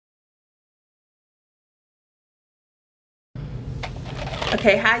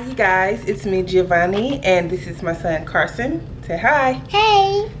Okay, hi you guys. It's me, Giovanni, and this is my son, Carson. Say hi.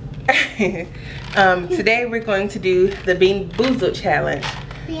 Hey. Today we're going to do the Bean Boozled challenge.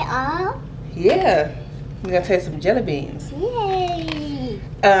 We are? Yeah. We're gonna taste some jelly beans. Yay.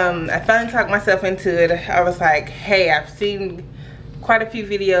 I finally talked myself into it. I was like, hey, I've seen quite a few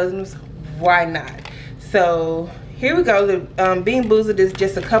videos and was, why not? So here we go. The Bean Boozled is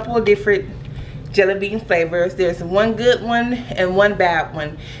just a couple of different jelly bean flavors. There's one good one and one bad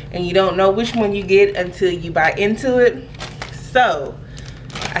one, and you don't know which one you get until you bite into it. So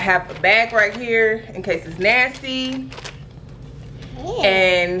I have a bag right here in case it's nasty. Yeah.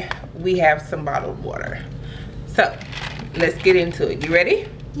 And we have some bottled water. So let's get into it. You ready?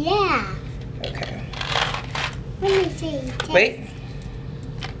 Yeah. Okay. Let me see. Wait.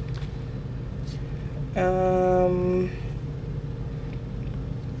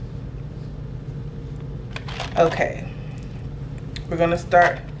 Okay. We're gonna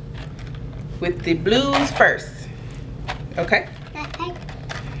start with the blues first. Okay? Okay.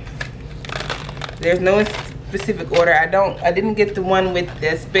 There's no specific order. I didn't get the one with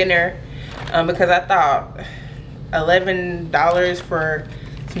the spinner because I thought $11 for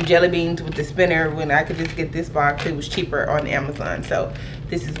some jelly beans with the spinner when I could just get this box. It was cheaper on Amazon, so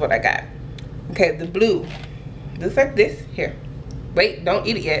this is what I got. Okay, the blue looks like this. Here, wait, don't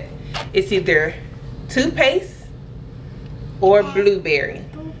eat it yet. It's either toothpaste or blueberry.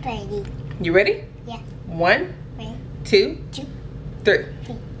 Blueberry. You ready? Yeah. 1, Ready? 2, 2, 3.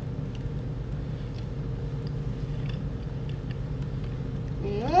 3.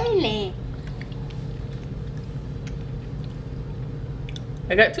 Mommy.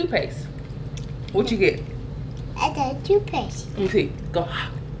 I got toothpaste. What you get? I got toothpaste. Let me see. Go.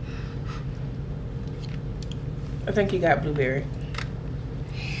 I think you got blueberry.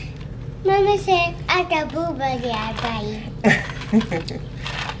 Mama said I got blueberry. I buy it.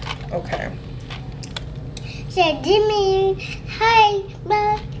 Okay. Said Jimmy, hey,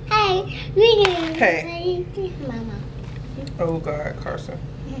 but hey, we do. Hey. Mama. Oh God, Carson.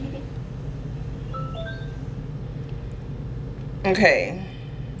 Okay.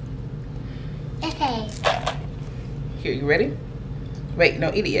 Okay. Here, you ready? Wait,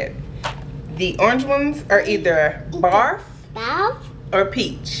 no, eat it yet. The orange ones are either barf Barf or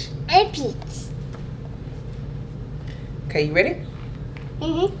peach. and peach. Okay, you ready?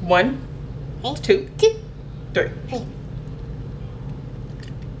 1, 2, 2, 3. 3.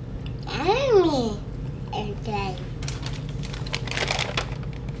 Yummy. Okay.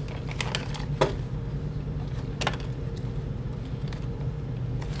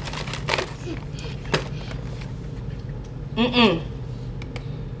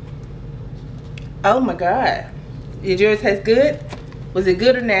 Oh my God. Did yours taste good? Was it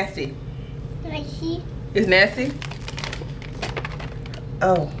good or nasty? Right here. It's nasty?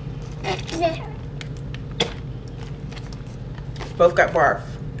 Oh, both got barf.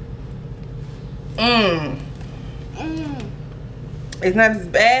 It's not as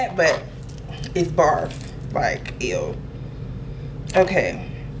bad, but it's barf. Like, ew. Okay.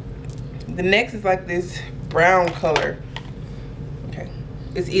 The next is like this brown color. Okay.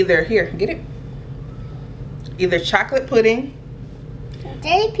 It's either, here, get it? Either chocolate pudding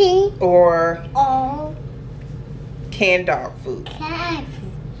JP. or Oh. canned dog food. Cat.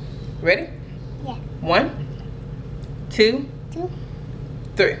 Ready? Yeah. 1, 2, 2,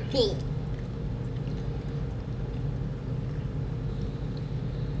 3. 3.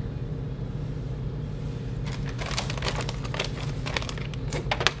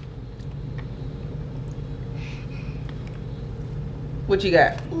 What you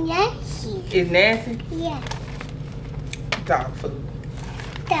got? Nasty. It's nasty? Yeah. Dog food.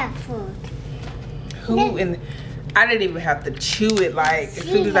 That food. Who in? I didn't even have to chew it. Like as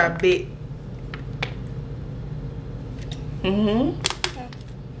soon as I bit.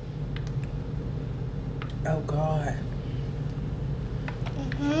 Oh God.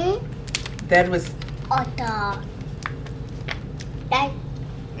 That was Oh, dog. That.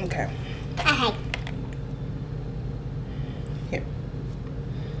 okay. I hate. Here.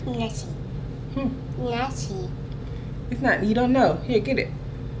 Nasty. Nasty. It's not. You don't know. Here, get it.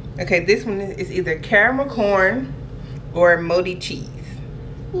 Okay, this one is either caramel corn or moldy cheese.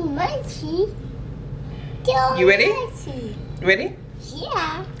 Nasty. You ready? Nasty. Ready?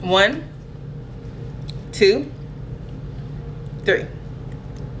 Yeah. 1, 2, 3.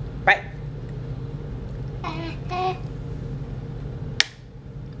 Bite.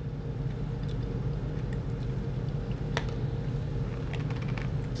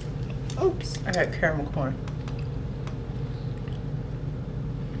 Oops. I got caramel corn.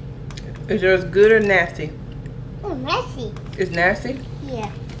 Is yours good or nasty? Oh, nasty. It's nasty?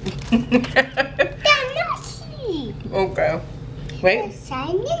 Yeah. They're nasty. Okay. Wait. The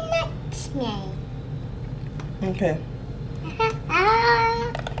shiny nuts man. Okay.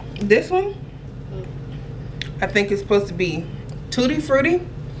 This one, I think it's supposed to be Tutti Frutti.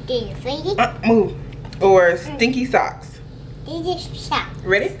 Move. Or Stinky Socks. These are socks.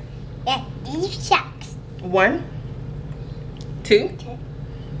 Ready? Yeah, these are socks. 1, 2,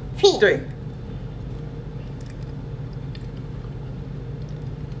 3. 3.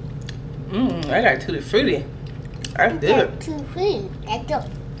 I got Tutti Frutti. That's good. That's 2 3. That's good.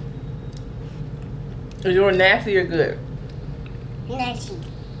 Is yours nasty or good? Nasty.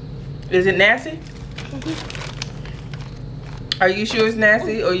 Is it nasty? Are you sure it's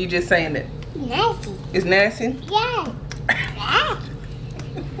nasty or you just saying it? Nasty. It's nasty? Yeah.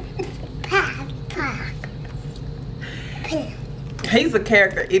 He's a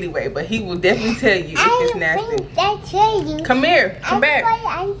character anyway, but he will definitely tell you if it's nasty. That's you. Come here. Come back.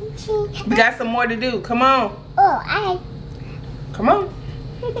 Oh, We got some more to do. Come on. Come on.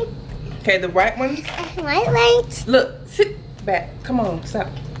 Okay, the right ones. My legs. Look, sit back. Come on, stop.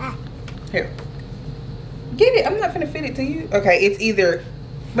 Here. Get it. I'm not finna fit it to you. Okay, it's either.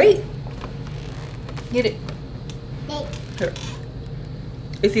 Wait. Get it. Here.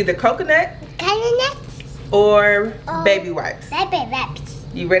 It's either coconut or baby wipes. Baby wipes.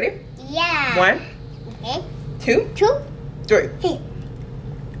 You ready? Yeah. 1, Okay. 2, 3.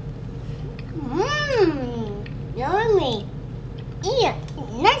 Yummy. Yeah,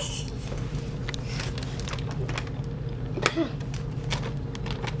 nice.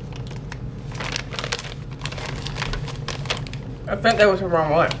 I think that was the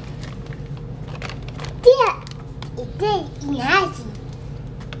wrong one. Yeah, it's nasty.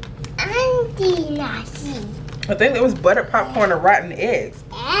 Anti-nasty. I think it was butter popcorn or rotten eggs.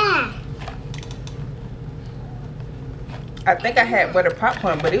 Ah. I think I had butter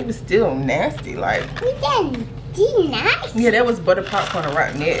popcorn, but it was still nasty. Like, Nasty. yeah, that was butter popcorn or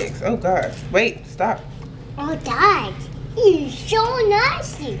rotten eggs. Oh gosh. Wait, stop. Oh, that is so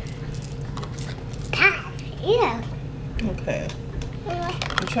nasty. God, yeah. Okay.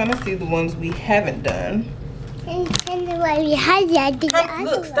 I'm trying to see the ones we haven't done. And the way we had that.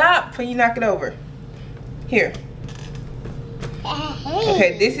 Look, stop before you knock it over. Here.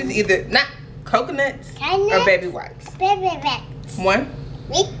 Okay, this is either not coconuts or baby wipes. Baby wipes. 1,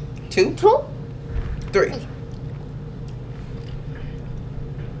 2, 3.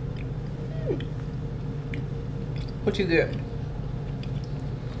 What you get?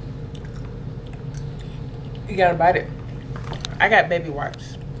 You gotta bite it. I got baby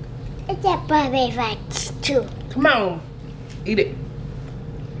wipes. It's a baby wipes too. Come on, eat it.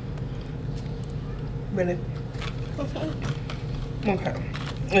 Ready? Okay,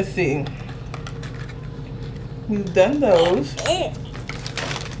 let's see. We've done those. It's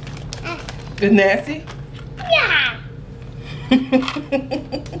nasty? Yeah.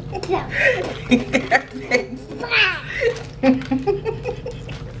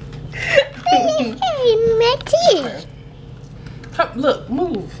 Hey, Matty. Come, look,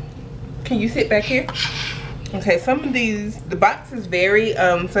 move. Can you sit back here? Okay, some of these, the boxes vary.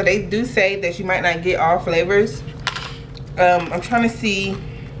 So they do say that you might not get all flavors. I'm trying to see.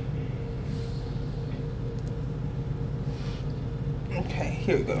 Okay,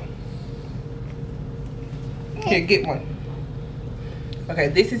 here we go. Here, get one. Okay,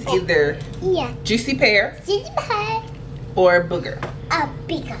 this is either juicy pear or booger.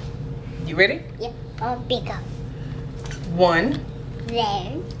 Bigger. You ready? Yeah, bigger. 1,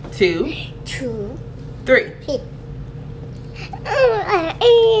 Then 2, 2, 3. I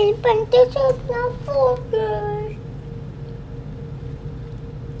ate, but this is not focused.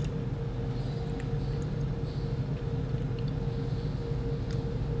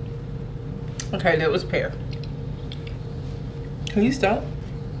 Okay, that was pear. Can you stop?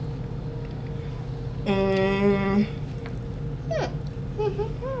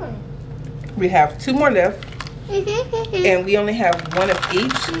 We have 2 more left. And we only have 1 of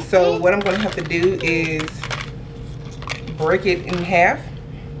each. So what I'm going to have to do is break it in half.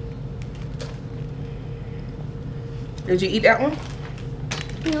 Did you eat that one?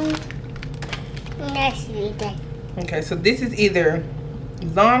 No. Let's eat it. Okay, so this is either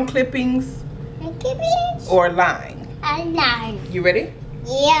lawn clippings or lime. Lime. You ready?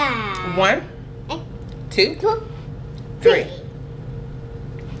 Yeah. 1, 2, 2, 3.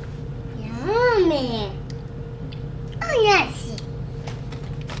 Yummy. Oh, nasty.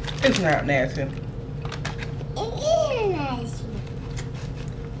 It's not nasty. It is nasty.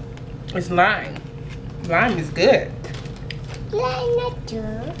 It's lime. Lime is good. Like not too.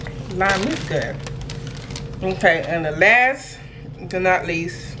 Lime is good. Okay, and the last but not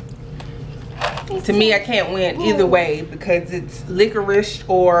least, to me I can't win either way because it's licorice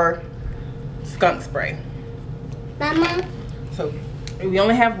or skunk spray. Mama. So we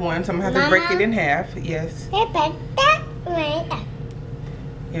only have one, so I'm gonna have to break it in half. Yes.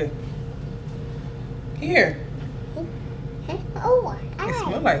 Yeah. Here. Oh, It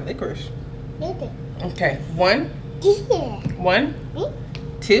smells like licorice. it. Okay, one, Yeah. 1,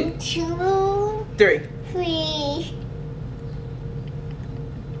 2, 2, 3. 3.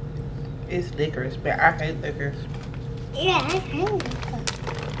 It's licorice, but I hate licorice. Yeah, I hate it.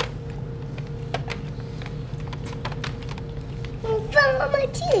 From my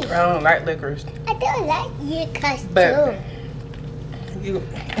teeth. I don't like licorice. I don't like licorice But too.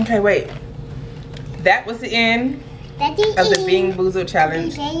 Okay, wait. That was the end Daddy of the Being Boozled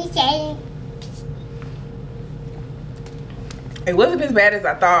challenge. It wasn't as bad as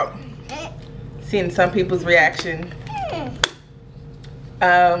I thought, seeing some people's reaction.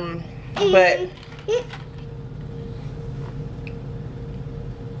 But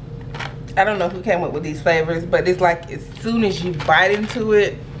I don't know who came up with these flavors, but it's like as soon as you bite into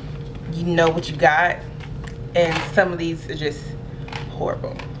it, you know what you got. And some of these are just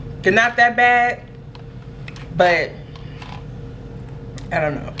horrible. They're not that bad, but I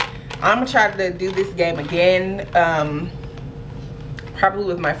don't know. I'm gonna try to do this game again, probably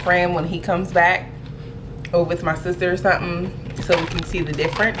with my friend when he comes back, or with my sister or something, so we can see the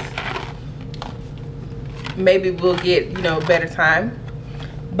difference. Maybe we'll get, you know, a better time.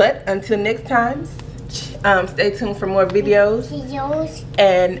 But until next time, stay tuned for more videos.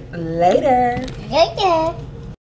 And later. Later.